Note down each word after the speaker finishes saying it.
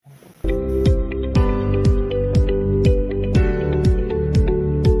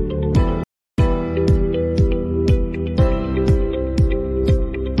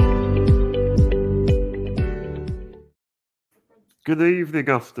Good evening,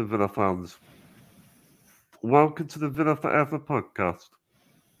 Aston Villa fans. Welcome to the Villa Forever podcast.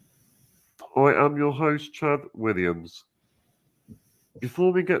 I am your host, Chad Williams.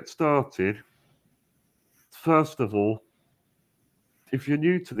 Before we get started, first of all, if you're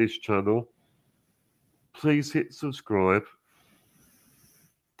new to this channel, please hit subscribe,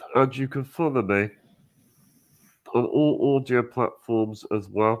 and you can follow me on all audio platforms as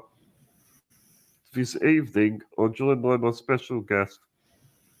well. This evening, I'm joined by my special guest,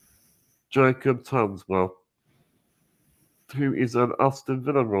 Jacob Tanswell, who is an Aston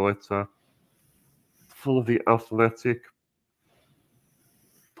Villa writer for The Athletic.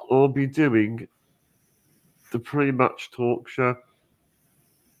 I'll be doing the pre-match talk show,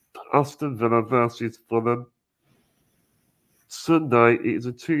 Aston Villa versus Fulham. Sunday, it is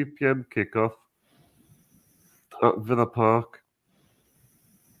a 2 p.m. kickoff at Villa Park.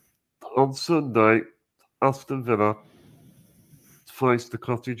 On Sunday, Aston Villa face the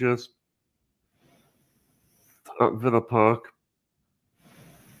Cottagers at Villa Park.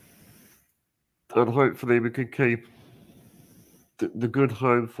 And hopefully we can keep the good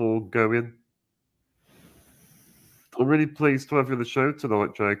home form going. I'm really pleased to have you on the show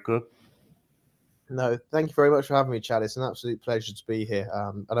tonight, Jacob. No, thank you very much for having me, Chad. It's an absolute pleasure to be here.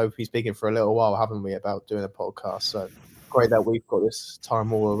 I know we've been speaking for a little while, haven't we, about doing a podcast. So great that we've got this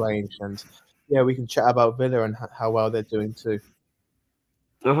time all arranged. And yeah, we can chat about Villa and how well they're doing too.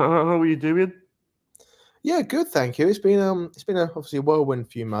 How are you doing? Yeah, good, thank you. It's been obviously a whirlwind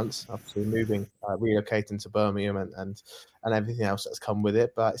few months, obviously moving, relocating to Birmingham and everything else that's come with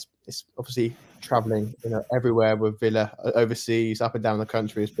it. But it's obviously travelling, everywhere with Villa, overseas, up and down the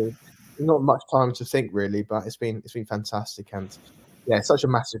country. It's been not much time to think really, but it's been fantastic. And yeah, it's such a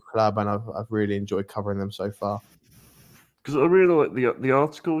massive club, and I've really enjoyed covering them so far. Because I really like the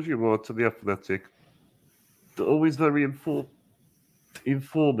articles you write to The Athletic. They're always very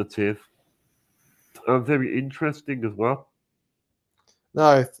informative. And very interesting as well.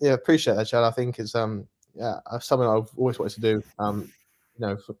 No, yeah, appreciate that, Chad. I think it's something I've always wanted to do.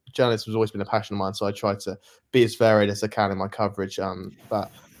 Journalism has always been a passion of mine, so I try to be as varied as I can in my coverage.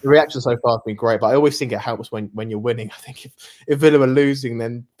 But the reaction so far has been great. But I always think it helps when you're winning. I think if Villa were losing,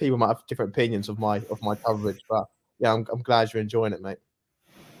 then people might have different opinions of my coverage. But yeah, I'm glad you're enjoying it, mate.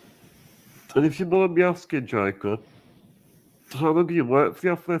 And if you mind me asking, Jacob, how long do you work for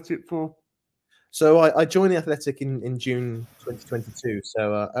The Athletic for? So I joined The Athletic in June 2022.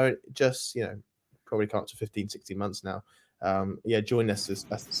 So I just, probably can't to 15, 16 months now. Joined us as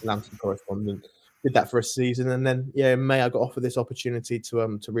the Southampton correspondent. Did that for a season. And then, in May, I got offered this opportunity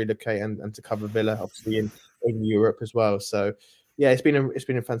to relocate and to cover Villa, obviously in Europe as well. So, yeah, it's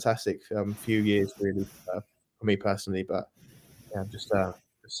been a fantastic few years, really, for me personally. But, yeah, just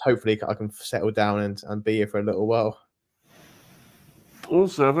hopefully I can settle down and be here for a little while.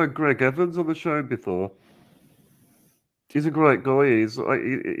 Also, I've had Greg Evans on the show before. He's a great guy.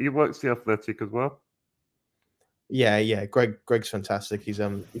 He works The Athletic as well. Yeah. Greg's fantastic. He's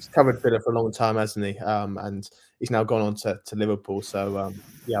covered Villa for a long time, hasn't he? And he's now gone on to Liverpool. So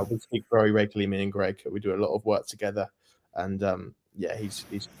we speak very regularly, me and Greg. We do a lot of work together, and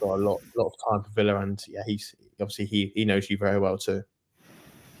he's got a lot of time for Villa, and he's obviously he knows you very well too.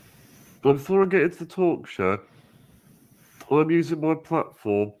 But before I get into the talk show, I'm using my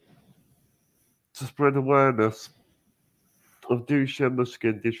platform to spread awareness of Duchenne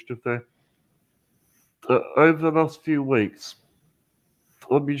muscular dystrophy. Over the last few weeks,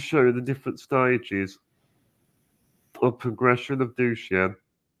 I've been showing the different stages of progression of Duchenne.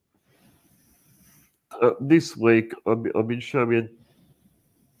 This week, I've been showing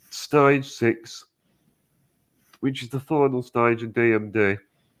stage 6, which is the final stage of DMD,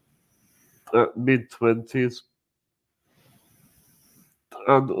 at mid-20s.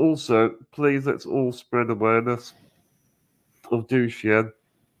 And also, please let's all spread awareness of Duchenne.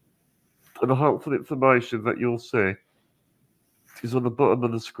 And the helpful information that you'll see is on the bottom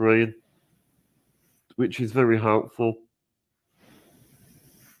of the screen, which is very helpful.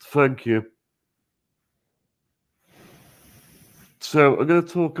 Thank you. So I'm going to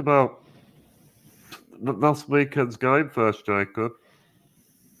talk about last weekend's game first, Jacob.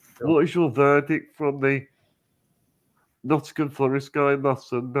 Sure. What is your verdict from the Nottingham Forest game last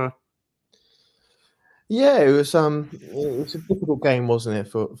Sunday? Yeah, it was a difficult game, wasn't it,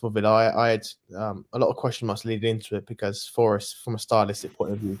 for Villa? I had a lot of question marks leading into it because Forest, from a stylistic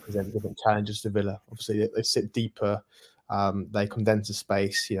point of view, present different challenges to Villa. Obviously, they sit deeper, they condense the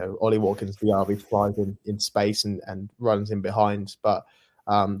space. Ollie Watkins, the RV, flies in space and runs in behind, but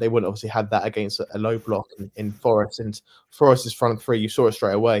they wouldn't obviously had that against a low block in Forest. And Forest's front three, you saw it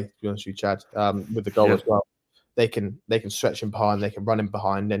straight away, to be honest with you, Chad, with the goal as well. they can stretch him behind, they can run him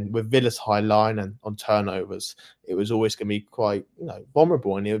behind. And with Villa's high line and on turnovers, it was always going to be quite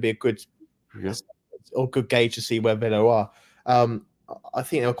vulnerable, and it would be a good gauge to see where Villa are. I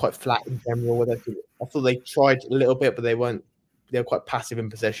think they were quite flat in general. I thought they tried a little bit, but they weren't. They were quite passive in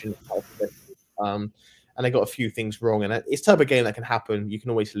possession. And they got a few things wrong. And it's a type of game that can happen. You can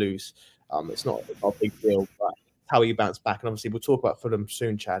always lose. It's not a big deal, but how you bounce back. And obviously, we'll talk about Fulham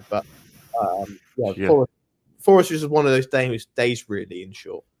soon, Chad. But Forest was one of those days, really, in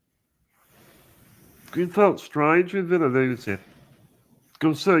short. It felt strange with Villa losing.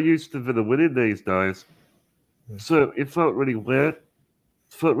 I'm so used to Villa winning these days. So it felt really weird. It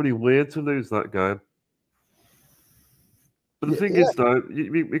felt really weird to lose that game. But the thing is, though,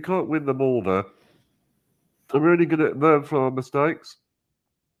 we can't win them all, though. And we're only going to learn from our mistakes.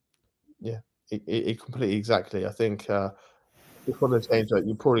 Yeah, exactly. I think it's one of those games that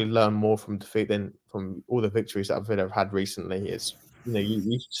you probably learn more from defeat than from all the victories that Villa have had recently. It's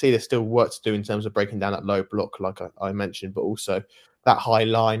you see there's still work to do in terms of breaking down that low block, like I mentioned, but also that high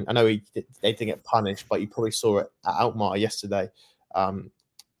line. I know they didn't get punished, but you probably saw it at Alkmaar yesterday.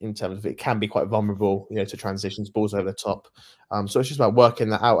 In terms of it can be quite vulnerable, to transitions, balls over the top. So it's just about working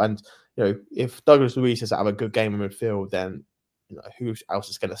that out. And if Douglas Luiz has to have a good game in midfield, then who else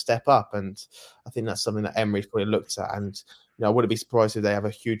is going to step up? And I think that's something that Emery's probably looked at. And I wouldn't be surprised if they have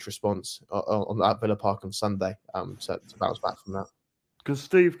a huge response on that Villa Park on Sunday. To bounce back from that. Because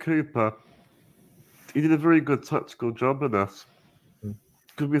Steve Cooper, he did a very good tactical job on us.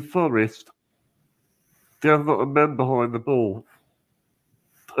 Because with Forest, they have a lot of men behind the ball.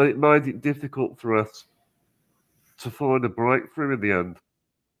 And it made it difficult for us to find a breakthrough in the end.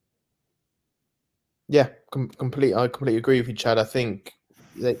 Yeah, I completely agree with you, Chad. I think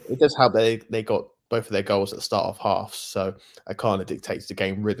it does help that they got both of their goals at the start of halves, so it kind of dictates the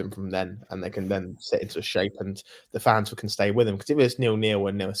game rhythm from then, and they can then set into a shape, and the fans can stay with them. Because if it was 0-0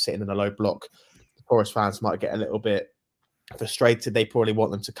 and they were sitting in a low block, the Forest fans might get a little bit frustrated. They probably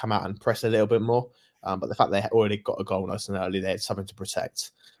want them to come out and press a little bit more, but the fact they already got a goal nice and early, they had something to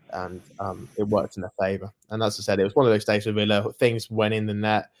protect, and it worked in their favour. And as I said, it was one of those days where Villa, things went in the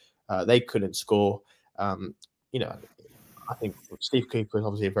net, they couldn't score. I think Steve Cooper is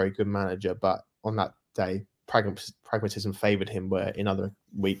obviously a very good manager, but on that day, pragmatism favoured him, where in other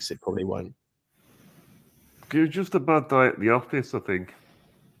weeks it probably won't. It was just a bad day at the office, I think.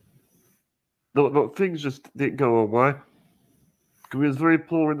 No, things just didn't go our way. We was very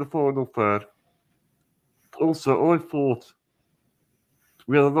poor in the final third. Also, I thought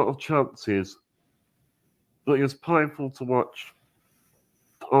we had a lot of chances, but it was painful to watch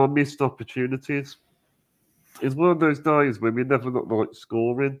our missed opportunities. It's one of those days when we never look like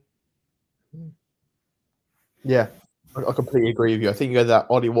scoring. Yeah, I completely agree with you. I think you had that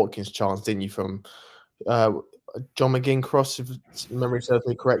Ollie Watkins chance, didn't you, from John McGinn cross, if memory serves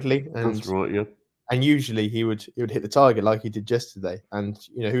me correctly? And, that's right, yeah. And usually he would hit the target like he did yesterday. And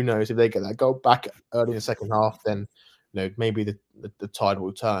who knows, if they get that goal back early in the second half, then maybe the tide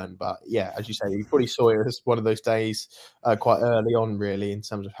will turn. But yeah, as you say, you probably saw it as one of those days quite early on, really, in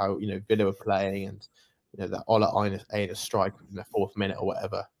terms of how Villa were playing, and that Ola Aina strike in the 4th minute or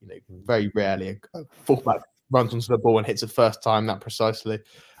whatever. Very rarely a fullback runs onto the ball and hits it first time that precisely.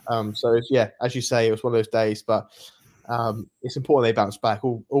 So yeah, as you say, it was one of those days, but it's important they bounce back.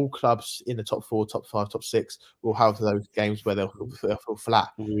 All clubs in the top 4, top 5, top 6 will have those games where they'll feel flat.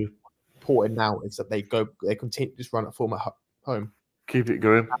 Important now is that they continue to just run at form at home. Keep it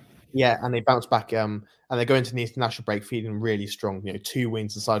going. Yeah, and they bounce back, and they go into the international break feeling really strong. 2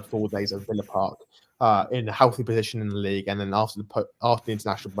 wins inside 4 days at Villa Park, in a healthy position in the league, and then after the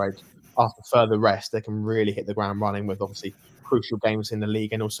international break, after further rest, they can really hit the ground running with obviously crucial games in the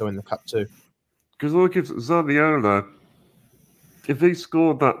league and also in the cup too. Because look, if Zaniolo, if he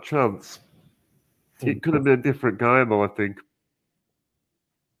scored that chance, it could have been a different game, I think.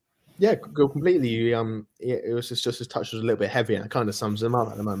 Yeah, go completely. It was just his touch was a little bit heavy, and it kind of sums him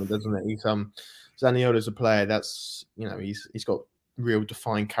up at the moment, doesn't it? He's Zaniolo's a player that's he's got real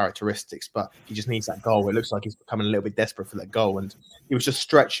defined characteristics, but he just needs that goal. It looks like he's becoming a little bit desperate for that goal, and he was just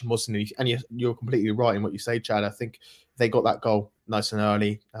stretching, wasn't he? And you're completely right in what you say, Chad. I think if they got that goal nice and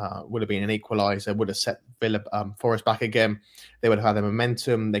early, would have been an equaliser, would have set Villa Forest back again. They would have had the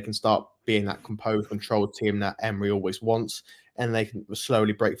momentum. They can start being that composed, controlled team that Emery always wants, and they can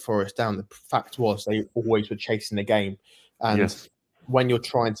slowly break Forest down. The fact was they always were chasing the game, and when you're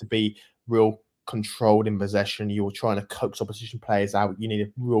trying to be real controlled in possession, you're trying to coax opposition players out, you need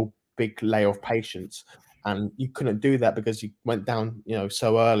a real big layer of patience, and you couldn't do that because you went down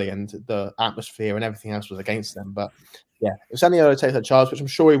so early, and the atmosphere and everything else was against them. But Yeah, if Zaniolo takes that charge, which I'm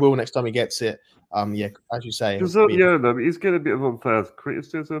sure he will next time he gets it, yeah, as you say, Because he's getting a bit of unfair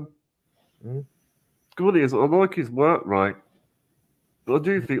criticism. Mm. Good is, I like his work rate, but I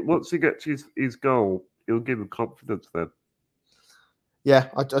do think once he gets his goal, it'll give him confidence then. Yeah,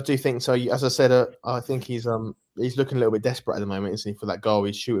 I do think so. As I said, I think he's looking a little bit desperate at the moment, isn't he, for that goal?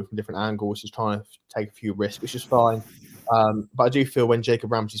 He's shooting from different angles. He's trying to take a few risks, which is fine. But I do feel when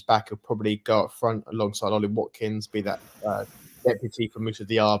Jacob Ramsey's back, he'll probably go up front alongside Ollie Watkins, be that deputy for Moussa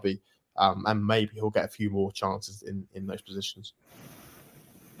Diaby, and maybe he'll get a few more chances in those positions.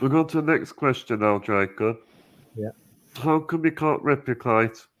 We'll go to the next question now, Jacob. Yeah. How come we can't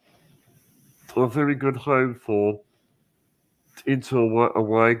replicate a very good home form into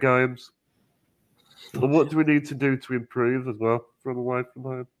away games? And what do we need to do to improve as well from away from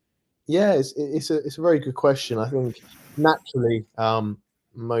home? Yeah, it's a very good question. I think naturally,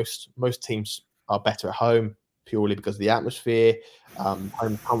 most teams are better at home purely because of the atmosphere,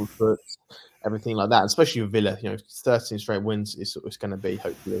 home comfort, everything like that. Especially with Villa, 13 straight wins is going to be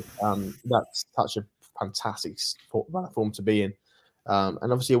hopefully. That's such a fantastic form to be in,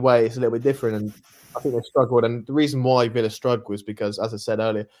 and obviously away it's a little bit different. And I think they've struggled. And the reason why Villa struggle is because, as I said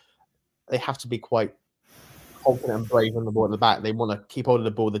earlier, they have to be quite confident and brave on the ball at the back. They want to keep hold of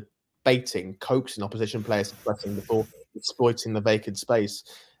the ball, baiting, coaxing opposition players to pressing the ball, exploiting the vacant space.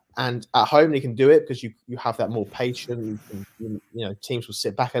 And at home, they can do it because you have that more patience. Teams will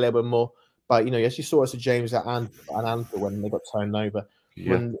sit back a little bit more. But as you saw as a James and Anfield when they got turned over,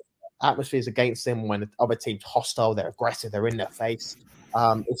 when atmosphere is against them, when the other team's hostile, they're aggressive, they're in their face.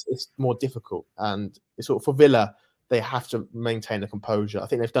 It's more difficult. And it's sort of for Villa, they have to maintain a composure. I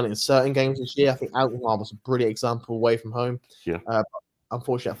think they've done it in certain games this year. I think Alkmaar was a brilliant example away from home. Yeah.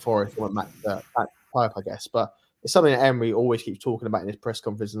 Unfortunately, at Forest went back pipe, I guess. But it's something that Emery always keeps talking about in his press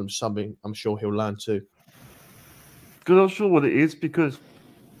conference, and something I'm sure he'll learn too. I'm not sure what it is because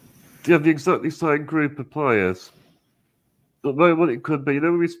they have the exactly same group of players. But know what it could be.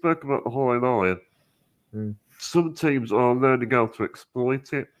 When we spoke about the high line, some teams are learning how to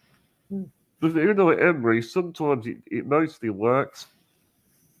exploit it. But Emery, sometimes it mostly works,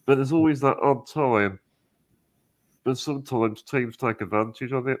 but there's always that odd time. But sometimes teams take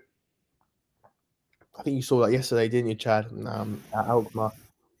advantage of it. I think you saw that yesterday, didn't you, Chad? At Alkmaar,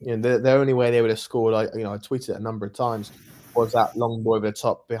 the only way they would have scored, I tweeted it a number of times, was that long ball over the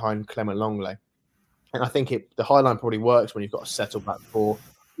top behind Clement Longley. And I think the high line probably works when you've got a settled back four,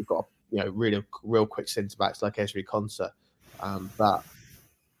 you've got really real quick centre backs like Ezri Konsa, but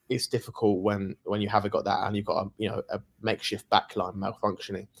it's difficult when you haven't got that and you've got a makeshift backline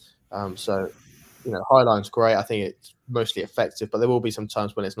malfunctioning. So high line's great. I think it's mostly effective, but there will be some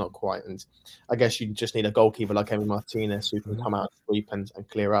times when it's not quite. And I guess you just need a goalkeeper like Emi Martinez who can come out and sweep and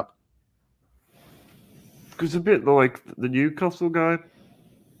clear up. Because a bit like the Newcastle game.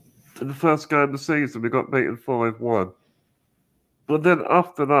 In the first game of the season, we got beaten 5-1. But then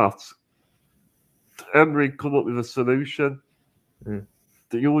after that, Emery come up with a solution. That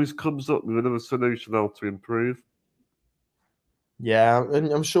he always comes up with another solution how to improve. Yeah,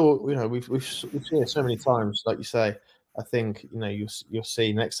 and I'm sure we've seen it so many times. Like you say, I think you'll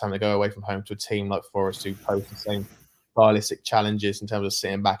see next time they go away from home to a team like Forest who pose the same stylistic challenges in terms of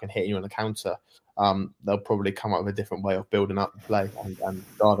sitting back and hitting you on the counter. They'll probably come up with a different way of building up the play and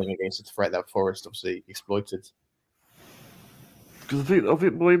guarding against the threat that Forest obviously exploited. Because I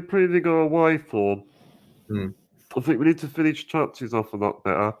think by improving our away form, I think we need to finish chances off a lot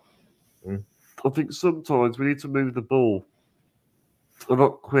better. I think sometimes we need to move the ball a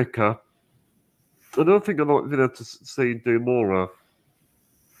lot quicker. I don't think I'd like Villa to see do more of.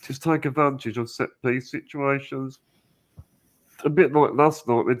 Just take advantage of set piece situations. A bit like last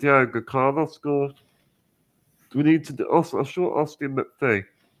night when Diego Carlos scored. We need to do also. I'm sure Austin McPhee.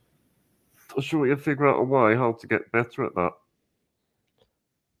 I'm sure we can figure out a way how to get better at that.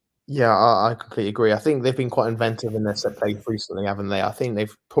 Yeah, I completely agree. I think they've been quite inventive in their set plays recently, haven't they? I think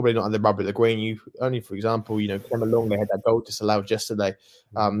they've probably not had the rubber at the green. For example, Clement Longley had that goal disallowed yesterday.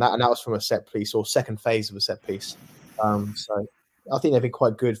 That was from a set piece or second phase of a set piece. So I think they've been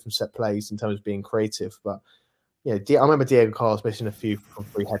quite good from set plays in terms of being creative. But I remember Diego Carlos missing a few from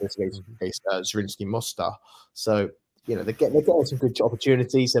free headers against Zrinjski Mostar. So they're getting some good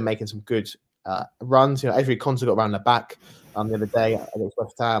opportunities. They're making some good runs. Ezri Konsa got around the back the other day against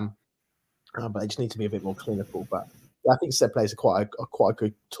West Ham. But they just need to be a bit more clinical. But I think set plays are quite a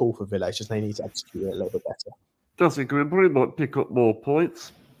good tool for Villa. It's just they need to execute it a little bit better. That's it. We probably might pick up more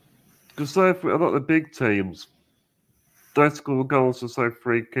points. Because say if a lot of the big teams, they score goals or say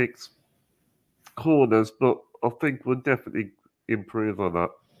free kicks, corners, but I think we'll definitely improve on that.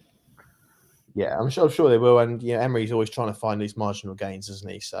 Yeah, I'm sure they will, and Emery's always trying to find these marginal gains,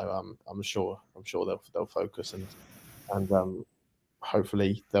 isn't he? So I'm sure they'll focus and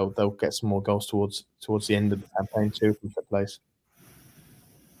hopefully they'll get some more goals towards the end of the campaign too from fifth place.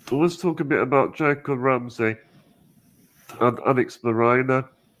 So let's talk a bit about Jacob Ramsey and Alex Moreno.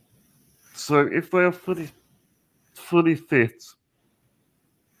 So if they are fully fit,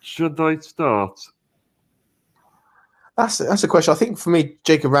 should they start? That's a question. I think for me,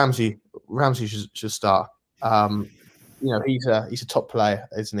 Jacob Ramsey should start. He's a top player,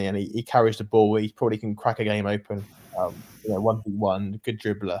 isn't he? And he carries the ball. He probably can crack a game open. 1v1, good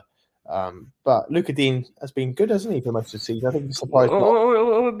dribbler. But Luca Dean has been good, hasn't he, for most of the season? I think he surprised a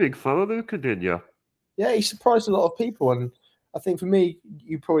lot. I'm a big fan of Luca Digne. Yeah, he surprised a lot of people, and I think for me,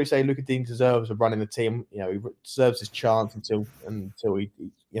 you probably say Luca Dean deserves a run in the team. He deserves his chance until he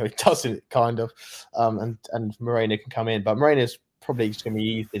he doesn't kind of, and Moreno can come in, but Moreno's probably just going to be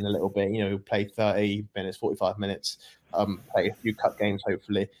eased in a little bit. He'll play 30 minutes, 45 minutes, play a few cut games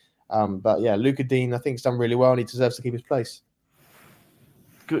hopefully. But yeah, Luca Dean I think has done really well, and he deserves to keep his place.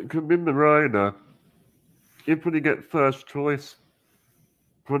 Could be Moreno. He'd probably get first choice.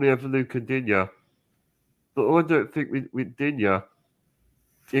 Probably over Luca Digne. But I don't think with Digne,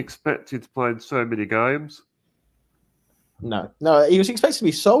 he expected to play in so many games. No, he was expected to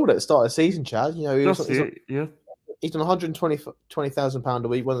be sold at the start of the season, Chad. He's on £120,000 a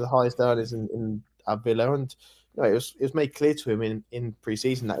week, one of the highest earners in Villa, and it was made clear to him in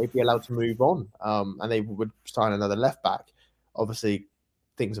pre-season that he'd be allowed to move on, and they would sign another left back. Obviously,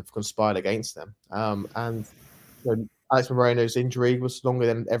 things have conspired against them, and Alex Moreno's injury was longer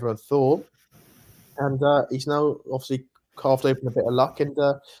than everyone thought, and he's now obviously carved open a bit of luck, and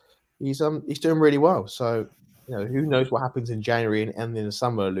he's doing really well. So who knows what happens in January and in the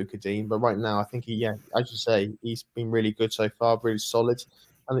summer, Luca Dean. But right now, I think as you say, he's been really good so far, really solid,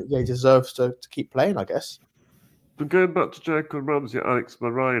 and he deserves to keep playing, I guess. But going back to Jacob Ramsey and Alex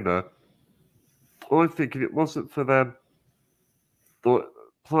Moreno, I think if it wasn't for them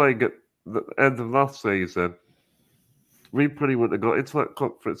playing at the end of last season, we probably wouldn't have got into that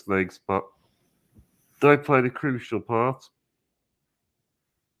Conference League spot. They played a crucial part.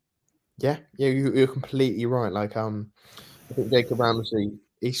 Yeah, you're completely right. Like, I think Jacob Ramsey,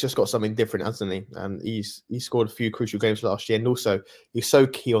 he's just got something different, hasn't he? And he scored a few crucial games last year, and also he's so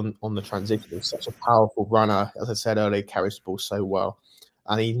key on the transition. He's such a powerful runner, as I said earlier, carries the ball so well,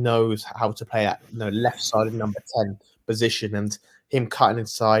 and he knows how to play at left-sided number 10 position, and him cutting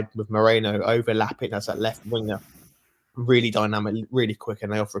inside with Moreno overlapping as that left winger, really dynamic, really quick,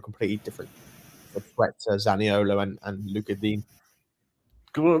 and they offer a completely different threat to Zaniolo and Luca Dean.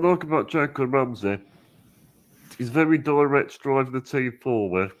 What I like about Jacob Ramsey, he's very direct, driving the team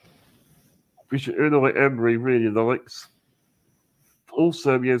forward, which Unai Emery really likes.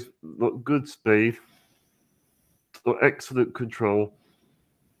 Also, he has good speed, excellent control,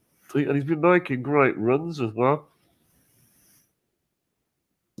 and he's been making great runs as well.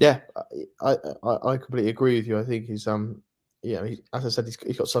 Yeah, I completely agree with you. I think he's as I said,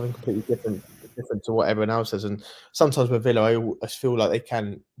 he's got something completely different to what everyone else has. And sometimes with Villa, I feel like they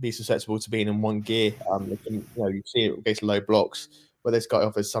can be susceptible to being in one gear. They can, you see it against low blocks, where this guy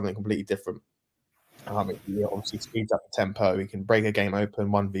offers something completely different. He obviously speeds up the tempo. He can break a game open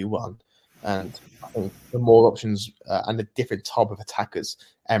 1v1, and I think the more options and the different type of attackers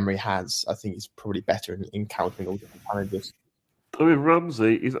Emery has, I think he's probably better in countering all different challenges. I mean,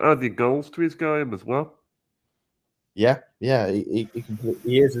 Ramsey is adding goals to his game as well. Yeah, he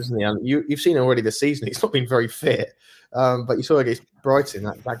is, isn't he? And you've seen already this season. He's not been very fit, but you saw against Brighton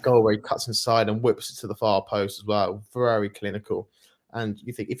that goal where he cuts inside and whips it to the far post as well. Very clinical. And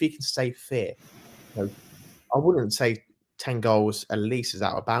you think if he can stay fit, I wouldn't say 10 goals at least is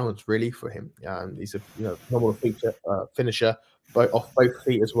out of bounds really for him. He's a normal finisher, off both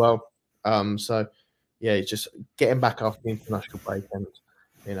feet as well. So yeah, he's just getting back after the international break, and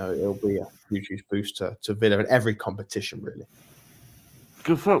it'll be a huge boost to Villa in every competition, really.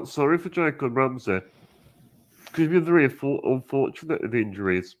 I felt sorry for Jacob Ramsey because he's been very unfortunate with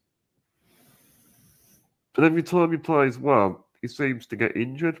injuries. But every time he plays well, he seems to get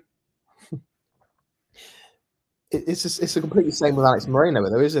injured. It's a completely same with Alex Moreno,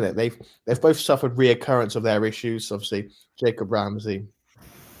 though, isn't it? They've both suffered reoccurrence of their issues. Obviously, Jacob Ramsey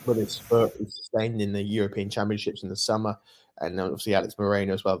with his foot is sustained in the European Championships in the summer, and obviously Alex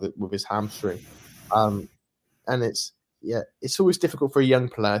Moreno as well with his hamstring. And it's always difficult for a young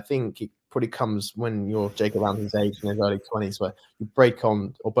player. I think it probably comes when you're Jacob Ramsey's age in his early 20s, where you break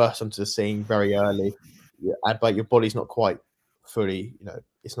on or burst onto the scene very early, but your body's not quite fully,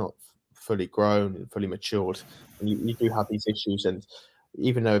 it's not fully grown and fully matured, and you do have these issues. And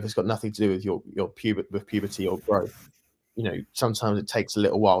even though if it's got nothing to do with your puberty or growth, sometimes it takes a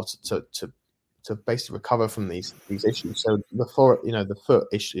little while to basically recover from these issues. So the foot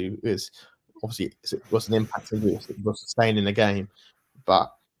issue is obviously it was an impact of it was sustained in the game,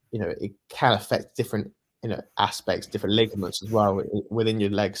 but it can affect different aspects, different ligaments as well within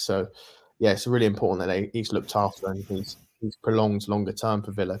your legs. So yeah, it's really important that he's looked after and he's prolonged longer term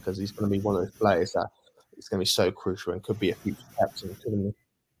for Villa, because he's going to be one of those players that it's going to be so crucial and could be a future captain, couldn't he?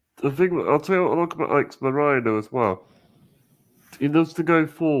 The thing I'll tell you what I like about Alex Moreno as well. He loves to go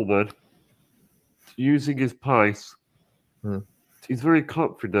forward, using his pace. He's very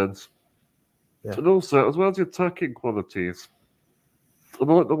confident. Yeah. And also, as well as the attacking qualities, I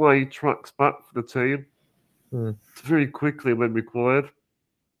like the way he tracks back for the team very quickly when required.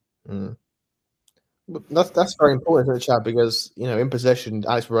 That's very important to the chat, because in possession,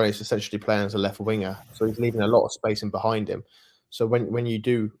 Alex Moreno is essentially playing as a left winger, so he's leaving a lot of space in behind him. So when you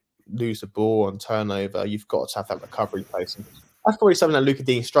do lose the ball on turnover, you've got to have that recovery pace. And that's probably something that Luca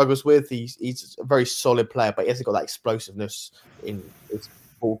Dean struggles with. He's a very solid player, but he hasn't got that explosiveness in his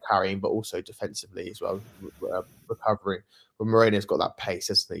ball carrying, but also defensively as well, recovering. But Moreno's got that pace,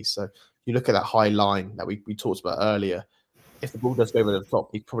 hasn't he? So you look at that high line that we talked about earlier. If the ball does go over the top,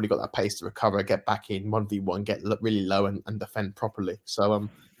 he's probably got that pace to recover, get back in 1v1, get really low and defend properly. So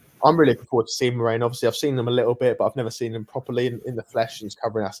I'm really looking forward to seeing Moreno. Obviously, I've seen him a little bit, but I've never seen him properly in the flesh. He's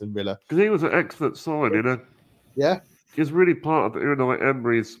covering Aston Villa. Because he was an excellent signing. Yeah. He's really part of Unai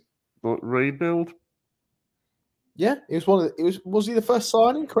Emery's rebuild. Yeah, he was one of was he the first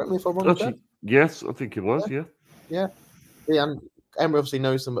signing? Correct me if I'm wrong. Actually, yes, I think he was. Yeah. And Emery obviously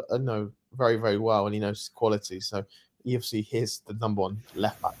knows them, very, very well, and he knows his quality. So he obviously is the number one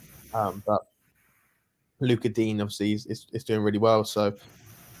left back. But Luca Dean obviously is doing really well. So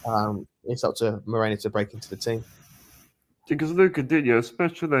it's up to Moreno to break into the team. Because Luca Dean,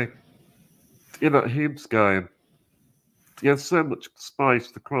 especially in that Hibs game, he has so much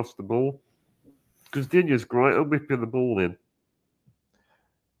space to cross the ball. Because Dinya's great at whipping the ball in.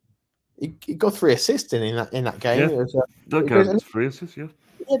 He got 3 assists in that game. Yeah, that game was 3 assists, yeah.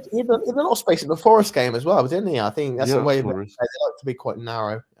 He had a lot of space in the Forest game as well, didn't he? I think that's the way they like to be quite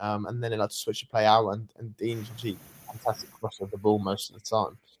narrow, and then they like to switch the play out. And Dean's obviously fantastic cross of the ball most of the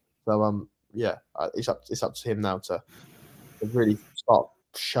time. So it's up to him now to really start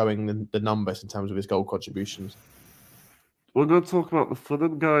showing the numbers in terms of his goal contributions. We're going to talk about the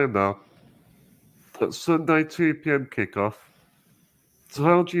Fulham game now. That's Sunday 2 p.m. kickoff. So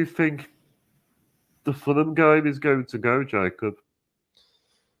how do you think the Fulham game is going to go, Jacob?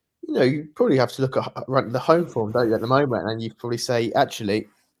 You probably have to look at the home form, don't you, at the moment, and you probably say, actually,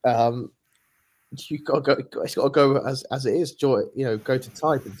 you've got to go. It's got to go as it is. Go to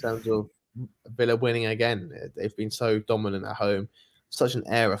type in terms of Villa winning again. They've been so dominant at home, such an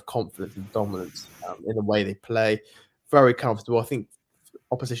air of confidence and dominance in the way they play. Very comfortable. I think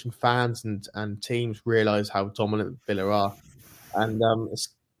opposition fans and teams realise how dominant Villa are, and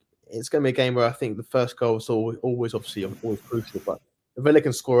it's going to be a game where I think the first goal is always crucial, but if Villa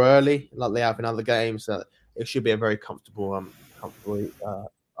can score early, like they have in other games, it should be a very comfortable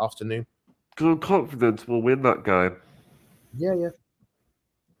afternoon. Because I'm confident we'll win that game. Yeah.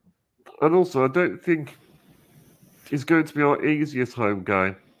 And also, I don't think it's going to be our easiest home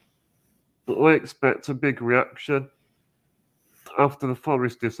game. But I expect a big reaction after the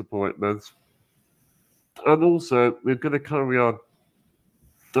Forest disappointment. And also, we're going to carry on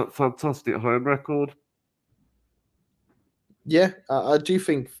that fantastic home record. Yeah, I do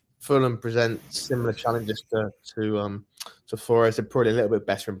think Fulham present similar challenges to Forest. They're probably a little bit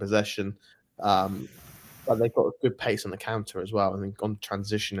better in possession, but they've got a good pace on the counter as well, and on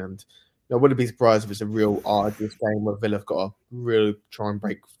transition. And I wouldn't be surprised if it's a real arduous game where Villa have got to really try and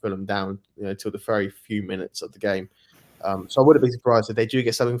break Fulham down, till the very few minutes of the game. So I wouldn't be surprised if they do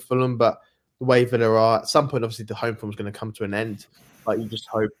get something from Fulham, but the way Villa are, at some point, obviously the home form is going to come to an end. But you just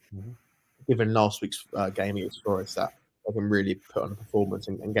hope, given last week's game against Forest, that they can really put on a performance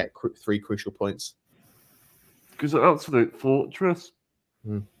and get 3 crucial points. Because an absolute fortress.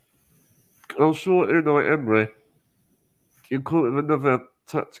 I'm sure Unai Emery, you call it another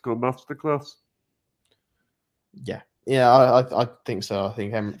tactical masterclass. Yeah, I think so. I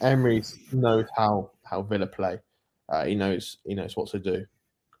think Emery knows how Villa play. He knows what to do,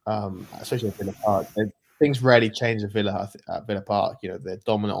 especially at Villa Park. Things rarely change at Villa Park. They're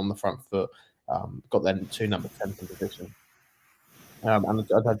dominant on the front foot. Got their 2 number 10 position, and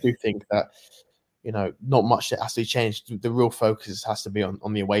I do think that not much that has to change. The real focus has to be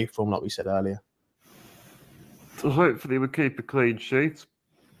on the away form, like we said earlier. So hopefully we keep a clean sheet.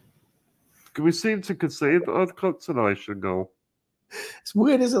 We seem to concede our consolation goal. It's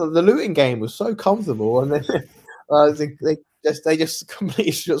weird, isn't it? The Luton game was so comfortable, and then they just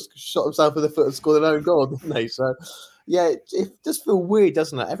completely shot themselves in the foot and scored their own goal, didn't they? So, yeah, it does feel weird,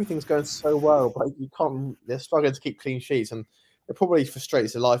 doesn't it? Everything's going so well, but you can't. They're struggling to keep clean sheets, and it probably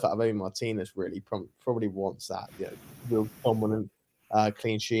frustrates the life out of Amy Martinez. Really, probably wants that, real dominant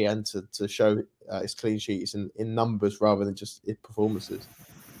clean sheet, and to show his clean sheets in numbers rather than just his performances.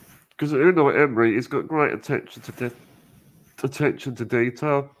 Because Unai Emery, he's got great attention to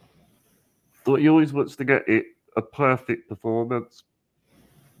detail. But he always wants to get it a perfect performance.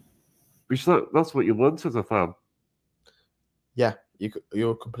 Which that's what you want as a fan. Yeah,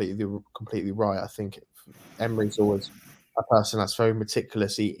 you're completely right. I think Emery's always a person that's very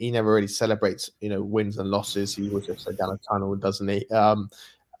meticulous. He never really celebrates, wins and losses. He always just go down a tunnel, doesn't he?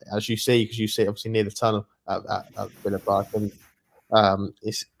 As you see, because you see obviously near the tunnel at Villa Park, and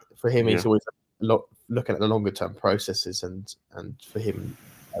it's for him. Yeah. He's always looking at the longer term processes, and for him,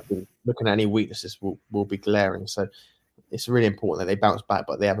 looking at any weaknesses will be glaring. So it's really important that they bounce back,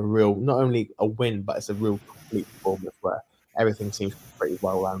 but they have a real, not only a win, but it's a real complete performance where everything seems pretty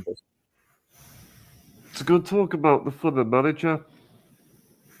well rounded. To go talk about the Fulham manager,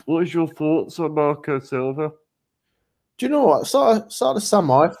 what is your thoughts on Marco Silva? Do you know what? Start of the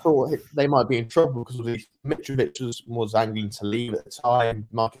summer, I thought they might be in trouble because Mitrovic was angling to leave at the time.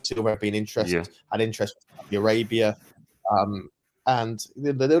 Marco Silva had interest with Saudi Arabia, and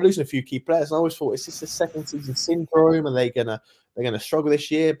they're losing a few key players. And I always thought, is this a second season syndrome? Are they gonna struggle this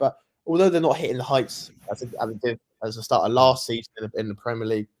year? But although they're not hitting the heights as they did as the start of last season in the Premier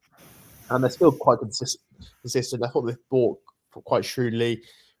League, and they're still quite consistent. I thought they've bought quite shrewdly.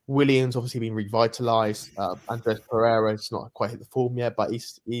 Williams obviously been revitalised. Andres Pereira has not quite hit the form yet, but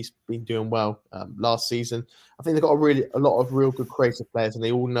he's been doing well last season. I think they've got a lot of real good creative players, and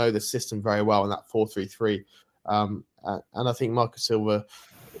they all know the system very well in that 4-3-3. And I think Marco Silva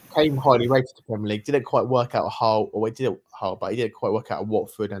came highly rated to Premier League. Didn't quite work out but he didn't quite work out at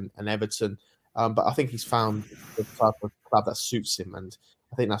Watford and Everton. But I think he's found the type of club that suits him, and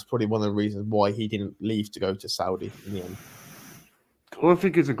I think that's probably one of the reasons why he didn't leave to go to Saudi in the end. Well, I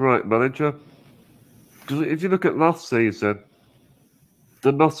think he's a great manager. Because if you look at last season,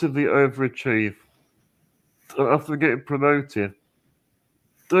 they massively overachieved. After getting promoted,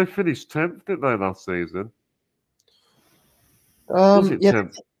 they finished 10th, didn't they, last season? Was it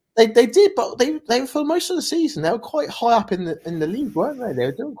 10th? They did, but they for most of the season they were quite high up in the league, weren't they? They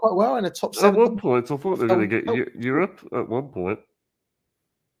were doing quite well in the top 7. At one point, I thought they were going to get Europe at one point.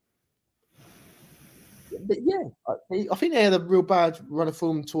 But yeah, I think they had a real bad run of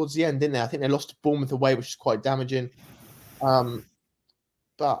form towards the end, didn't they? I think they lost to Bournemouth away, which is quite damaging.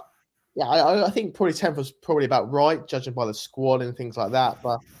 But yeah, I think probably 10th was probably about right, judging by the squad and things like that.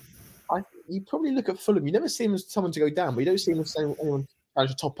 But you probably look at Fulham. You never see them as someone to go down, but you don't see them as anyone to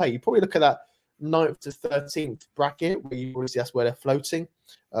the top 8. You probably look at that 9th to 13th bracket, where you see that's where they're floating,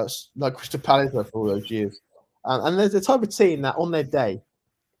 like Crystal Palace for all those years. And there's the type of team that on their day,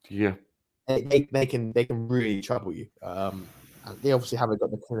 they can really trouble you. And they obviously haven't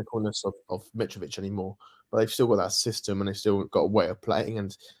got the clinicalness of Mitrovic anymore, but they've still got that system and they've still got a way of playing.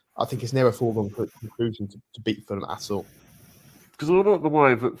 And I think it's never a foregone conclusion to beat Fulham at all. Because I like the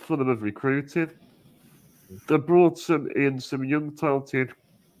way that Fulham have recruited. They brought some young, talented,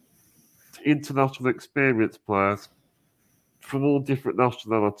 international experienced players from all different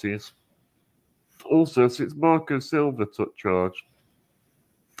nationalities. Also, since Marco Silva took charge,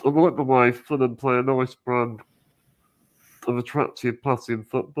 I like the way Fulham play a nice brand of attractive passing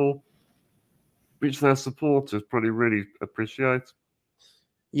football, which their supporters probably really appreciate.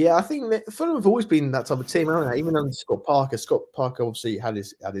 Yeah, I think that Fulham have always been that type of team, haven't they? Even under Scott Parker. Scott Parker obviously had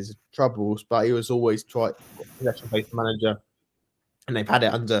his troubles, but he was always possession-based manager, and they've had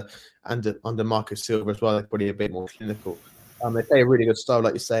it under Marco Silva as well. They're probably a bit more clinical. They play a really good style,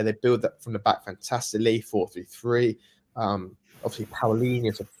 like you say. They build that from the back fantastically, 4-3-3. Obviously, Paulinho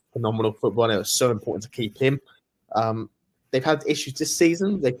is a phenomenal footballer. It was so important to keep him. They've had issues this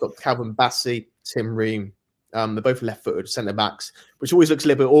season. They've got Calvin Bassey, Tim Ream. They're both left-footed centre-backs, which always looks a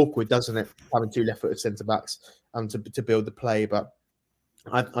little bit awkward, doesn't it? Having two left-footed centre-backs to build the play. But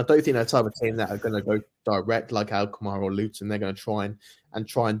I don't think they're the type of team that are going to go direct like Alkmaar or Luton. They're going to try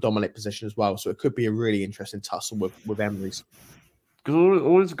and dominate possession as well. So it could be a really interesting tussle with Emery's. Because I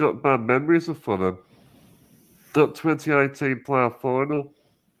always got bad memories of Fulham. That 2018 playoff final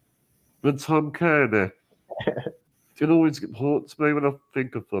when Tom Kearney. It always haunts me when I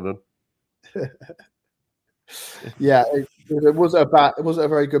think of Fulham. Yeah, it wasn't a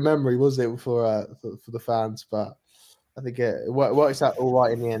very good memory, was it, for the fans? But I think it works out all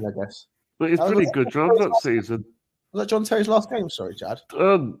right in the end, I guess. But it's pretty good job that season. Was that John Terry's last game? Sorry, Chad.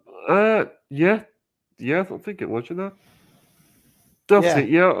 Yeah, I think it was, you know. That's Yeah. it,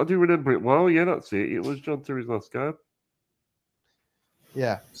 yeah, I do remember it well. Yeah, that's it. It was John Terry's last game.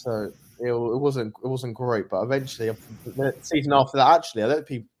 Yeah, so it wasn't great, but eventually the season after that, actually, I don't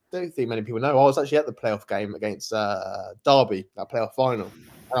think many people know. I was actually at the playoff game against Derby, that playoff final,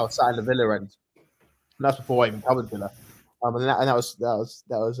 and I was sat in the Villa end, and that's before I even covered Villa. And that was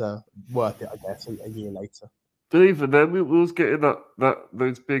worth it, I guess, a year later. But even then, we was getting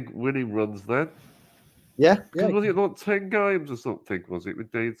those big winning runs then. Yeah. Because was it like 10 games or something? Was it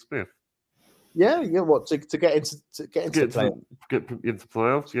with Dean Smith? Yeah. What to get into the playoffs? Get into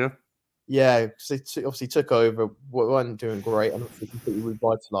playoffs? Yeah. Yeah, because they obviously took over, weren't doing great, and obviously completely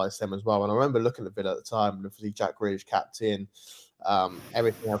revitalised them as well. And I remember looking at Villa at the time, and obviously Jack Grealish captain,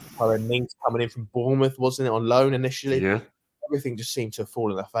 everything else. Cohen Mings coming in from Bournemouth, wasn't it, on loan initially? Yeah. Everything just seemed to have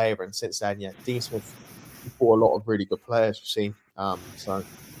fallen in their favour, and since then, yeah, Dean Smith brought a lot of really good players we've seen. So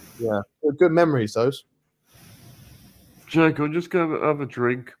yeah, good memories those. Jacob, I'm just going to have a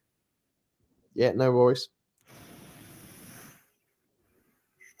drink. Yeah, no worries.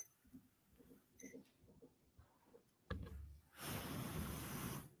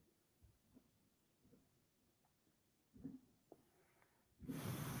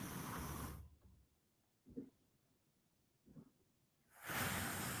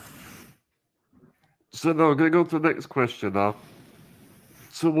 So now I'm going to go to the next question now.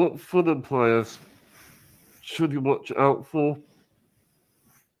 So what Fulham players should you watch out for?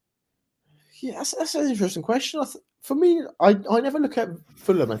 Yeah, that's an interesting question. For me, I never look at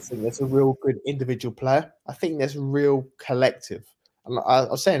Fulham and think there's a real good individual player. I think there's a real collective. And I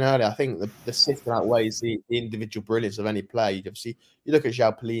was saying earlier, I think the system outweighs the individual brilliance of any player. You look at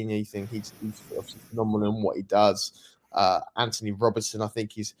João Palhinha, you think he's obviously phenomenal in what he does. Anthony Robertson, I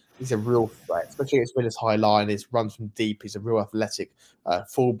think he's a real threat, especially against Villa's high line. He runs from deep. He's a real athletic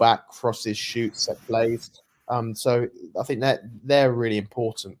fullback, crosses, shoots, set plays. So I think that they're really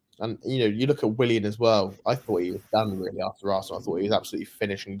important. And you look at Willian as well. I thought he was done really after Arsenal. I thought he was absolutely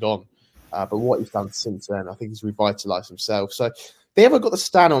finished and gone. But what he's done since then, I think he's revitalised himself. So they haven't got the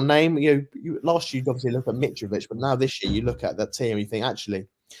stand-on name. Last year you obviously look at Mitrovic, but now this year you look at that team and you think actually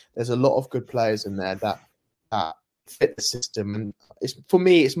there's a lot of good players in there that fit the system. And for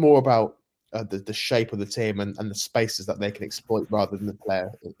me, it's more about the shape of the team and the spaces that they can exploit rather than the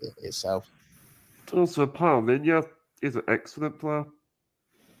player itself. Also, Palhinha is an excellent player.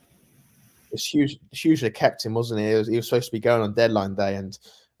 It's hugely kept him, wasn't it? He was supposed to be going on deadline day, and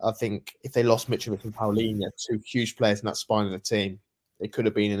I think if they lost Mitrovic and Paulinho, two huge players in that spine of the team, it could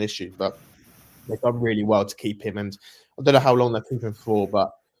have been an issue. But they've done really well to keep him, and I don't know how long they're keeping him for,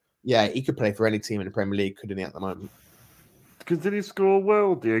 but yeah, he could play for any team in the Premier League, couldn't he, at the moment? Because did he score a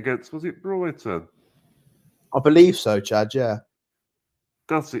worldie against, was it Brighton? I believe so, Chad, yeah.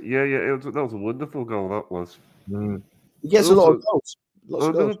 That's it, yeah. That was a wonderful goal, that was. He gets a lot of goals.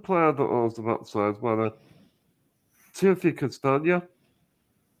 Another player that I was about to say as well, Timothy Castagna.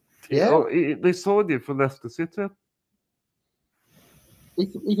 Yeah. They signed him for Leicester City.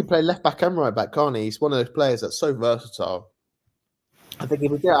 He can play left back and right back, can't he? He's one of those players that's so versatile. I think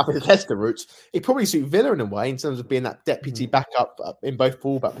if we get up his Leicester roots, he'd probably suit Villa in a way in terms of being that deputy backup in both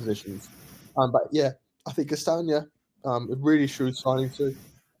fullback positions. But yeah, I think Castagna is really shrewd signing too.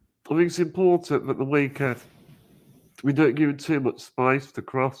 I think it's important that the weekend we don't give him too much space to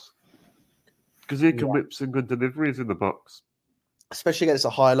cross because he can whip some good deliveries in the box. Especially against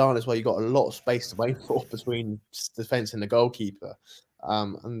a high line as well, you've got a lot of space to wait for between defence and the goalkeeper.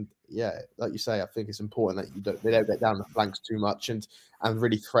 And yeah, like you say, I think it's important that they don't get down the flanks too much and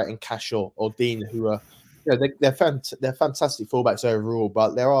really threaten Cash or Dean, who are they're fantastic fullbacks overall,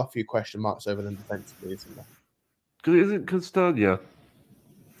 but there are a few question marks over them defensively, isn't there? Because isn't Castagna?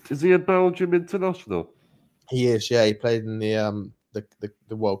 Is he a Belgium international? He is, yeah. He played in the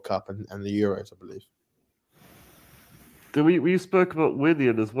World Cup and the Euros, I believe. We spoke about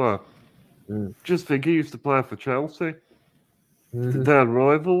Willian as well. Just think he used to play for Chelsea. They're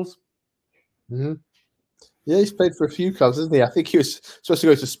rivals. Yeah, he's played for a few clubs, hasn't he? I think he was supposed to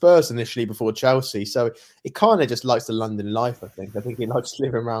go to Spurs initially before Chelsea. So he kind of just likes the London life, I think. I think he likes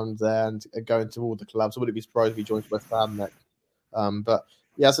living around there and going to all the clubs. I wouldn't be surprised if he joins West Ham next. But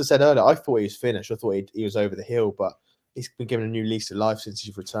yeah, as I said earlier, I thought he was finished. I thought he was over the hill, but he's been given a new lease of life since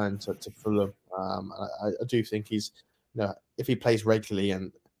he's returned to Fulham. I do think he's, if he plays regularly,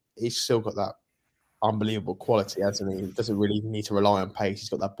 and he's still got that unbelievable quality, hasn't he? He doesn't really need to rely on pace. He's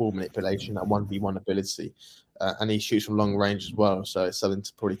got that ball manipulation, that 1v1 ability, and he shoots from long range as well. So it's something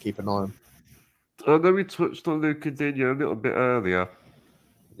to probably keep an eye on. I know we touched on Luca Digne a little bit earlier.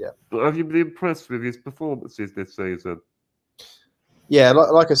 Yeah. But have you been impressed with his performances this season? Yeah,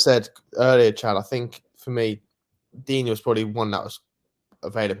 like I said earlier, Chad, I think for me, Dino was probably one that was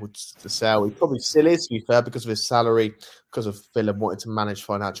available to sell. He probably still is, to be fair, because of his salary, because of Villa wanting to manage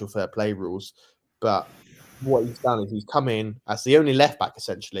financial fair play rules. But what he's done is he's come in as the only left back,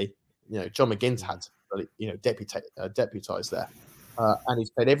 essentially. John McGinn's had to, deputise there. And he's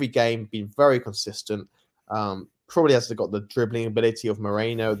played every game, been very consistent. Probably hasn't got the dribbling ability of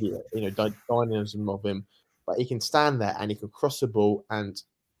Moreno, the dynamism of him, but he can stand there and he can cross the ball. And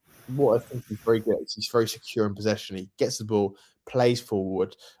what I think he's very good is he's very secure in possession. He gets the ball, plays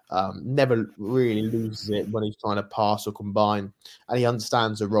forward, never really loses it when he's trying to pass or combine, and he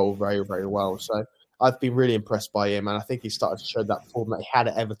understands the role very, very well. So I've been really impressed by him, and I think he started to show that form that he had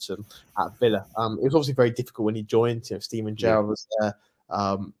at Everton, at Villa. It was obviously very difficult when he joined. Steven Gerrard was there.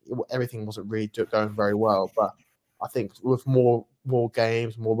 Everything wasn't really going very well, but I think with more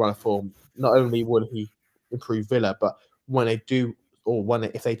games, more run of form, not only will he improve Villa, but when they do, or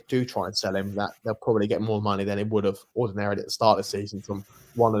if they do try and sell him, that they'll probably get more money than he would have ordinarily at the start of the season from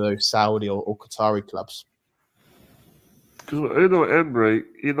one of those Saudi or Qatari clubs. Because Emery,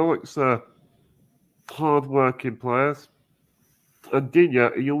 he likes hard-working players, and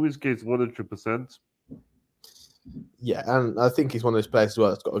Digne, he always gives 100%. Yeah, and I think he's one of those players as well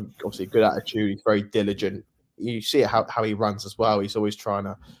that's got obviously a good attitude. He's very diligent. You see how he runs as well. He's always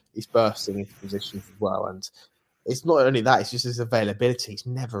he's bursting into positions as well. And it's not only that, it's just his availability. He's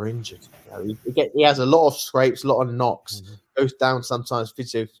never injured. He has a lot of scrapes, a lot of knocks, goes down sometimes,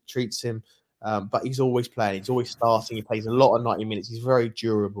 physio treats him, but he's always playing. He's always starting. He plays a lot of 90 minutes. He's very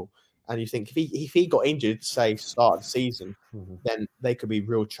durable. And you think if he got injured, say, start of the season, then they could be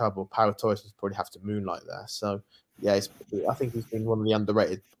real trouble. Pau Torres would probably have to moonlight there. So, yeah, I think he's been one of the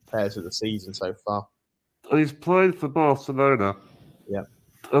underrated players of the season so far. And he's played for Barcelona and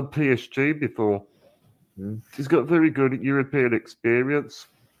PSG before. He's got very good European experience.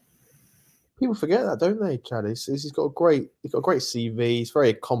 People forget that, don't they, Chad? He's got a great CV. He's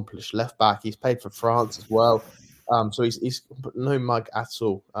very accomplished left back. He's played for France as well. So he's no mug at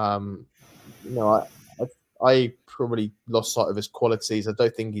all. I probably lost sight of his qualities. I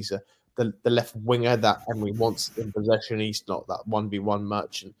don't think he's the left winger that Emery wants in possession. He's not that 1v1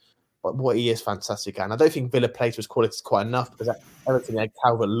 merchant. But what he is fantastic, and I don't think Villa plays to his qualities quite enough because Everton had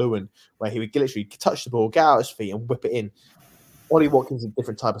Calvert-Lewin, where he would literally touch the ball, get out his feet, and whip it in. Ollie Watkins is a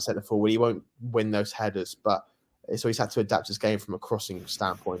different type of centre forward. He won't win those headers, but so he's had to adapt his game from a crossing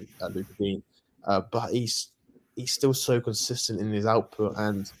standpoint. Luca Dean, but he's still so consistent in his output,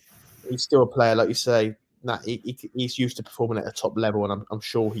 and he's still a player, like you say. That he's used to performing at a top level, and I'm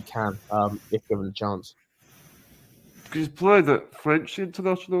sure he can if given a chance. He's played at French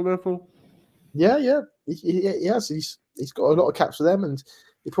international level. Yeah, he has. He's got a lot of caps for them, and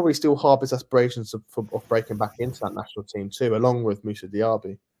he probably still harbours aspirations of breaking back into that national team too, along with Moussa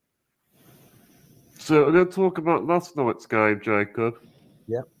Diaby. So we're going to talk about last night's game, Jacob.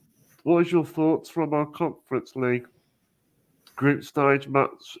 Yeah. What is your thoughts from our Conference League group stage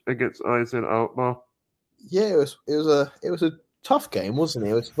match against AZ Alkmaar? Yeah, it was a tough game, wasn't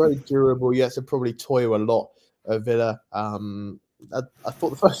it? It was very durable. You had to probably toil a lot of Villa. I thought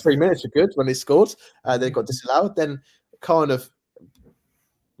the first 3 minutes were good when they scored. They got disallowed. Then kind of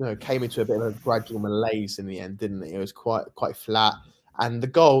came into a bit of a gradual malaise in the end, didn't it? It was quite flat. And the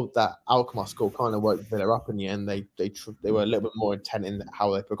goal that Alkmaar scored kind of woke Villa up in the end. They were a little bit more intent in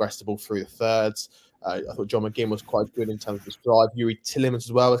how they progressed the ball through the thirds. I thought John McGinn was quite good in terms of his drive. Yuri Tillemans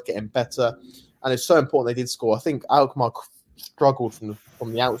as well was getting better. And it's so important they did score. I think Alkmaar struggled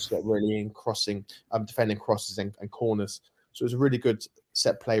from the outset really in crossing, defending crosses and corners. So it was a really good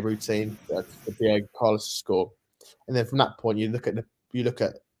set play routine for Diego Carlos to score. And then from that point, you look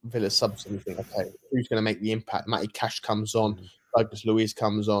at Villa's subs and you think, okay, who's going to make the impact? Matty Cash comes on, Douglas Luiz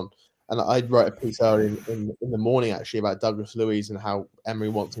comes on. And I wrote a piece earlier in the morning actually about Douglas Luiz and how Emery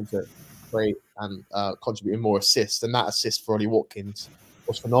wants him to create and contribute more assists. And that assist for Ollie Watkins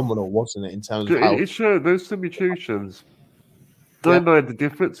was phenomenal, wasn't it? In terms of how it showed those substitutions. They made the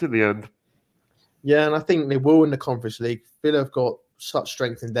difference in the end. Yeah, and I think they will in the Conference League. Villa have got such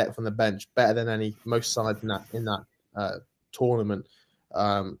strength and depth on the bench, better than most sides in that tournament,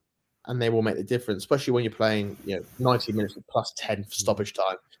 and they will make the difference, especially when you're playing 90 minutes plus 10 for stoppage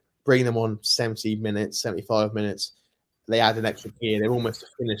time. Bring them on 70 minutes, 75 minutes. They add an extra gear. They're almost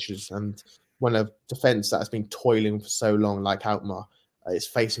finishers, and when a defence that has been toiling for so long, like Alkmaar, is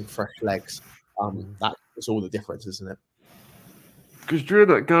facing fresh legs, that is all the difference, isn't it? Because during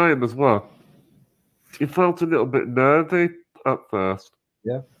that game as well, he felt a little bit nervy at first.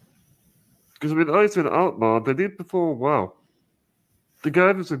 Yeah. Because AZ Alkmaar, they did perform well. The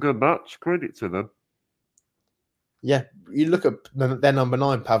gave us a good match. Credit to them. Yeah, you look at their number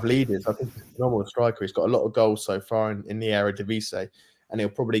 9, Pavlidis. I think he's a phenomenal striker. He's got a lot of goals so far in the Eredivisie, and he'll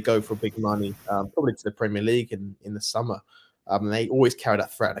probably go for big money, probably to the Premier League in the summer. They always carry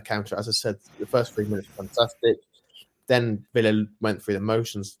that threat at the counter. As I said, the first 3 minutes were fantastic. Then Villa went through the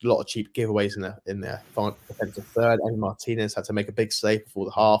motions, a lot of cheap giveaways in their defensive third. And Martinez had to make a big save before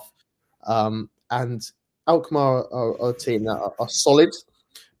the half. And Alkmaar are a team that are solid,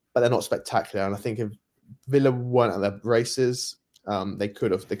 but they're not spectacular. And I think if Villa weren't at their races, they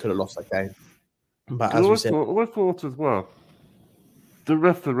could have lost that game. But as we said, I thought as well, the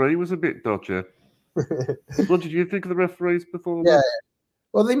referee was a bit dodgy. What did you think of the referee's performance? Yeah.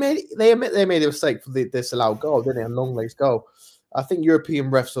 Well, they admit they made a mistake for the disallowed goal, didn't they? A Longley's goal. I think European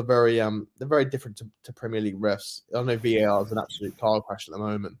refs are they're very different to Premier League refs. I know VAR is an absolute car crash at the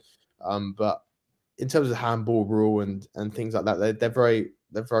moment, but in terms of the handball rule and things like that, they're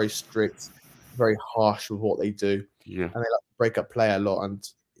very strict, very harsh with what they do. Yeah, and they like to break up play a lot. And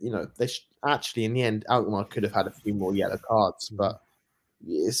they actually in the end, Alkmaar could have had a few more yellow cards, but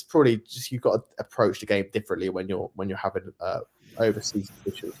it's probably just you've got to approach the game differently when you're having overseas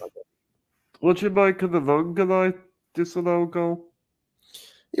officials like that. What do you make of the Longley disallowed goal?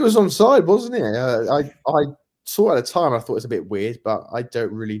 He was onside, wasn't he? I saw it at the time. I thought it was a bit weird, but I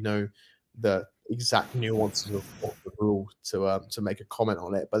don't really know the exact nuances of the rule to make a comment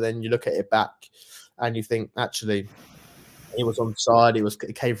on it. But then you look at it back, and you think actually he was onside.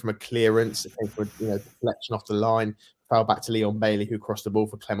 It came from a clearance. It came from deflection off the line. Fell back to Leon Bailey, who crossed the ball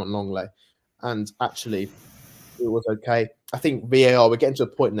for Clement Longley, and actually it was okay. I think VAR, we're getting to a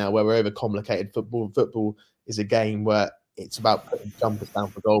point now where we're overcomplicated football. Football is a game where it's about putting jumpers down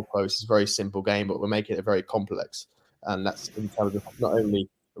for goalposts. It's a very simple game, but we're making it very complex. And that's in terms of not only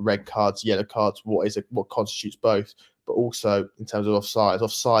red cards, yellow cards, what constitutes both, but also in terms of offsides.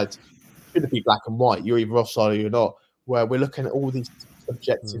 Offsides shouldn't be black and white. You're either offside or you're not. Where we're looking at all these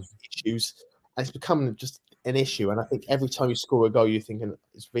subjective issues, and it's becoming just an issue. And I think every time you score a goal, you're thinking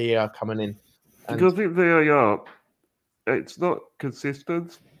it's VAR coming in. Because I think VAR, it's not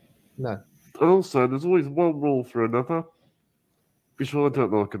consistent. No. And also, there's always one rule for another, which I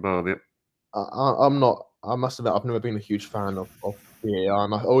don't like about it. I'm not. I must admit, I've never been a huge fan of VAR,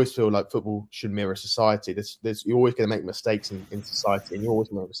 and I always feel like football should mirror society. You're always going to make mistakes in society, and you're always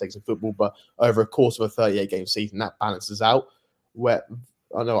going to make mistakes in football. But over a course of a 38-game season, that balances out. Where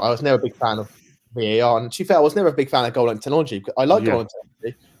I know I was never a big fan of VAR, and to be fair, I was never a big fan of goal line technology. I like goal line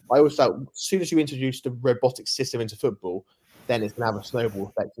technology. I always felt as soon as you introduce the robotic system into football, then it's going to have a snowball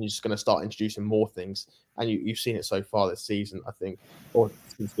effect, and you're just going to start introducing more things. And you've seen it so far this season, I think, or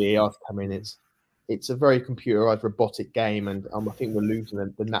since VAR's come in. It's a very computerized, robotic game, and I think we're losing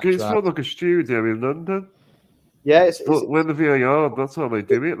the natural. It's not like a studio in London. Yeah, but when the VAR, that's how they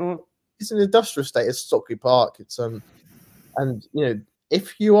do it. Like. It's an industrial state. It's Stockley Park. It's and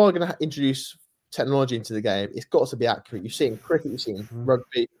if you are going to introduce technology into the game, it's got to be accurate. You see it in cricket, you see it in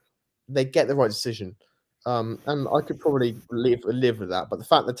rugby. They get the right decision. And I could probably live with that. But the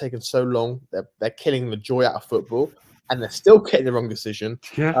fact they're taking so long, they're killing the joy out of football, and they're still getting the wrong decision.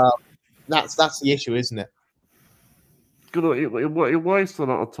 Yeah. That's the issue, isn't it? It wastes a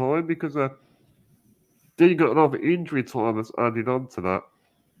lot of time because then you got a lot of injury time that's added on to that.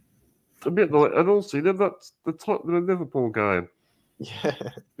 And also, that's the Liverpool game. Yeah.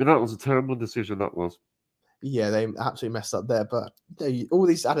 And that was a terrible decision, that was. Yeah, they absolutely messed up there. But all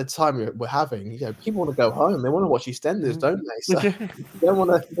these added time we're having, people want to go home. They want to watch EastEnders, don't they? So you don't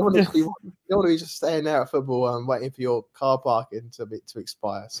want to be just staying there at football and waiting for your car parking to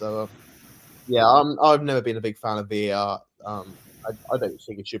expire. So I've never been a big fan of VAR. I don't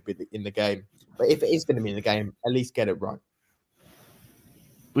think it should be in the game. But if it is going to be in the game, at least get it right.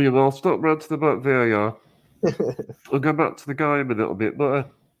 Well, I'll stop ranting about VAR. I'll go back to the game a little bit,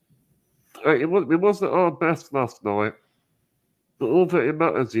 but it wasn't our best last night. But all that it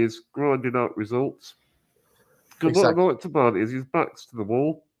matters is grinding out results. Because what I liked about it is his back's to the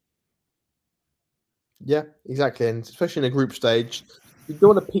wall. Yeah, exactly. And especially in a group stage, you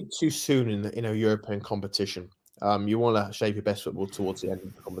don't want to peak too soon in a European competition. You want to shape your best football towards the end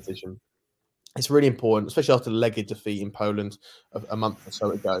of the competition. It's really important, especially after the legged defeat in Poland a month or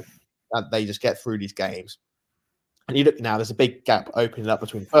so ago, that they just get through these games. And you look now, there's a big gap opening up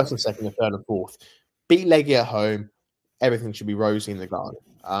between first and second and third and fourth. Beat Legia at home, everything should be rosy in the garden.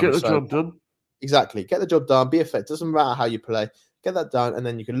 Get the job done. Exactly. Get the job done, be effective. Doesn't matter how you play. Get that done, and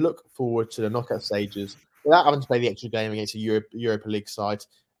then you can look forward to the knockout stages without having to play the extra game against a Europa League side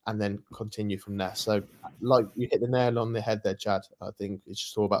and then continue from there. So, like, you hit the nail on the head there, Chad. I think it's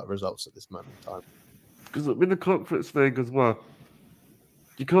just all about results at this moment in time. Because in the Conference League as well,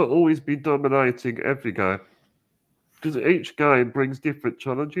 You can't always be dominating every game because each game brings different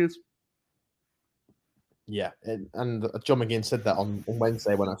challenges. Yeah, and John McGinn said that on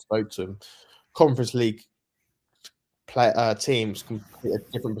Wednesday when I spoke to him. Conference League teams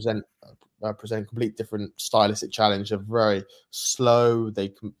present complete different stylistic challenge. They're very slow.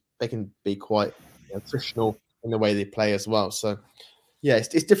 They can be quite attritional in the way they play as well. So yeah, it's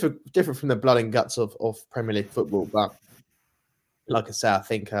different from the blood and guts of Premier League football. But like I say, I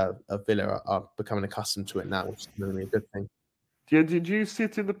think Villa are becoming accustomed to it now, which is going to be a good thing. Yeah, did you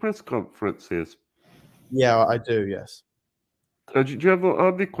sit in the press conferences? Yeah, I do. Yes, Do you have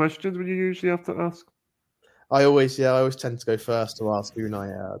any questions when you usually have to ask? I always tend to go first to ask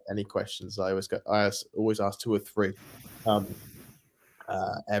Unai any questions. I always ask two or three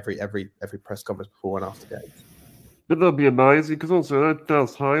every press conference before and after games. But that'd be amazing because also I know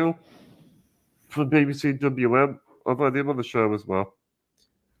Daz Hale from BBC WM. I've had him on the show as well.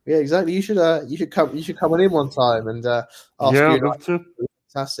 Yeah, exactly. You should come on in one time and ask Yeah, you. I'd love to.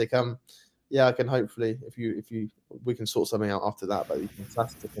 Fantastic. Yeah, I can hopefully if we can sort something out after that. That'd be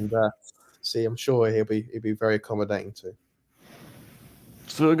fantastic. And see, I'm sure he'll be very accommodating too.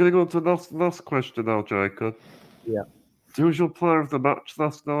 So I'm going to go on to the last question now, Jacob. Yeah. Who was your player of the match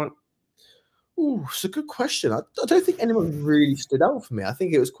last night? Ooh, it's a good question. I don't think anyone really stood out for me. I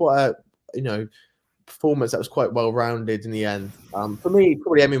think it was quite a performance that was quite well rounded in the end. For me,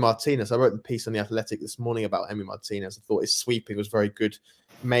 probably Emi Martinez. I wrote the piece on the Athletic this morning about Emi Martinez. I thought his sweeping was very good.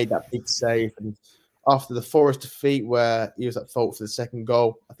 Made that big save, and after the Forest defeat, where he was at fault for the second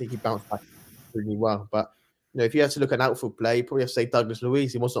goal, I think he bounced back really well. But if you had to look at an outfield play, you probably have to say Douglas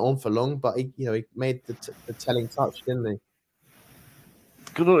Luiz. He wasn't on for long, but he made the telling touch, didn't he?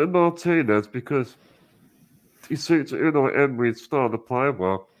 Good night, Martinez, because he suits Unai Emery's style to play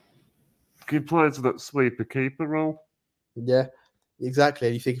well. He plays that sweeper keeper role. Yeah, exactly.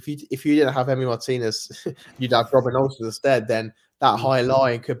 And you think if you didn't have Emi Martinez, you'd have Robin Olsen instead. Then that high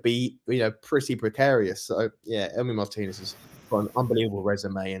line could be pretty precarious. So yeah, Emi Martinez has got an unbelievable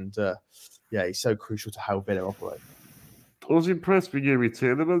resume, and yeah, he's so crucial to how Villa operate. I was impressed with Yuri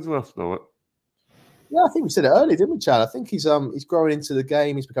Tielemans last night. Yeah, I think we said it earlier, didn't we, Chad? I think he's growing into the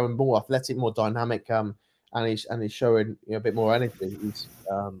game. He's becoming more athletic, more dynamic, and he's showing a bit more energy.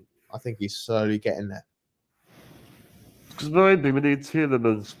 I think he's slowly getting there. Because maybe we need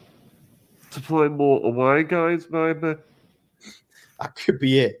Tielemans to play more away guys, maybe. That could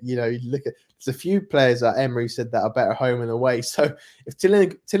be it. Look at there's a few players that Emery said that are better home and away. So if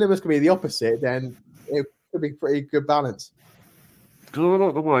Tielemans can be the opposite, then it could be pretty good balance. Because I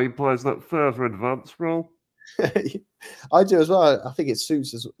like the way he plays that further advanced role. I do as well. I think it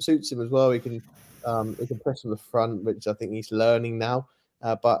suits him as well. He can press from the front, which I think he's learning now.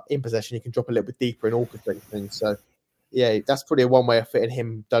 But in possession, he can drop a little bit deeper and orchestrate things. So yeah, that's probably one way of fitting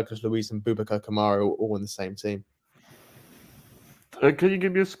him, Douglas Luiz and Boubacar Kamara all in the same team. Can you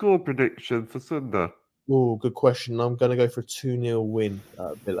give me a score prediction for Sunday? Oh, good question. I'm going to go for a 2-0 win,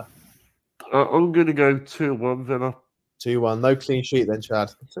 Villa. I'm going to go 2-1 Villa. 2-1. No clean sheet then, Chad.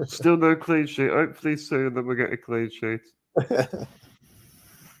 Still no clean sheet. Hopefully soon then we'll get a clean sheet.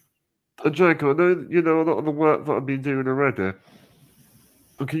 Jacob, I know a lot of the work that I've been doing already.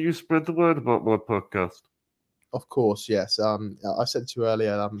 But can you spread the word about my podcast? Of course, yes. I said to you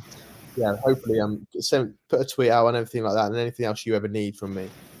earlier, yeah, hopefully put a tweet out and everything like that, and anything else you ever need from me.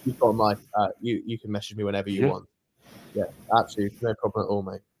 You've got my you can message me whenever you want. Yeah, absolutely. No problem at all,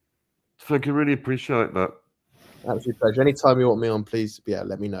 mate. Thank you, really appreciate that. Absolute pleasure. Anytime you want me on, please,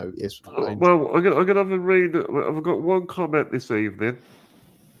 let me know. Well, I'm gonna have a read. I've got one comment this evening.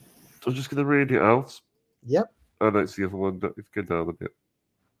 I'm just gonna read it out. Yep. I don't see the other one, but if you go down a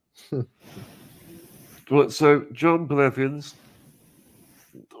bit. Right, so John Blevins,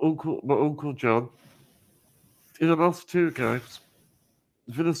 my uncle John, in the last two games,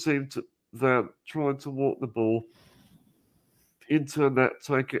 Villa seemed they're trying to walk the ball into the net,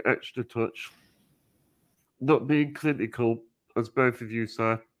 take an extra touch, not being clinical, as both of you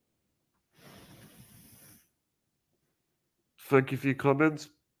say. Thank you for your comments,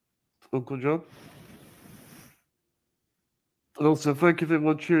 Uncle John. And also, thank you for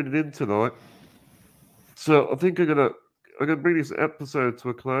everyone tuning in tonight. So I think I'm gonna bring this episode to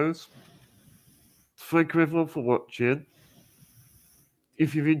a close. Thank you everyone for watching.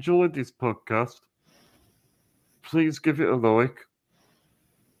 If you've enjoyed this podcast, please give it a like,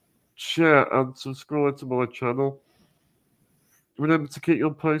 share and subscribe to my channel. Remember to keep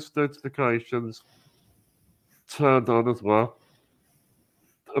your post notifications turned on as well.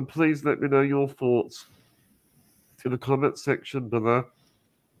 And please let me know your thoughts in the comment section below.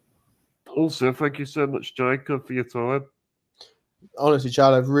 Also, thank you so much, Jacob, for your time. Honestly,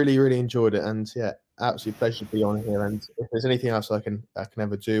 Charlie, I've really enjoyed it, and yeah, absolute pleasure to be on here. And if there's anything else I can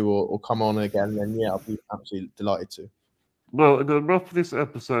ever do or come on again, then yeah, I'll be absolutely delighted to. Well, I'm going to wrap this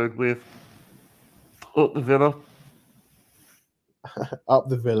episode with Up the Villa. Up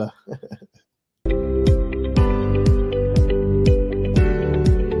the Villa.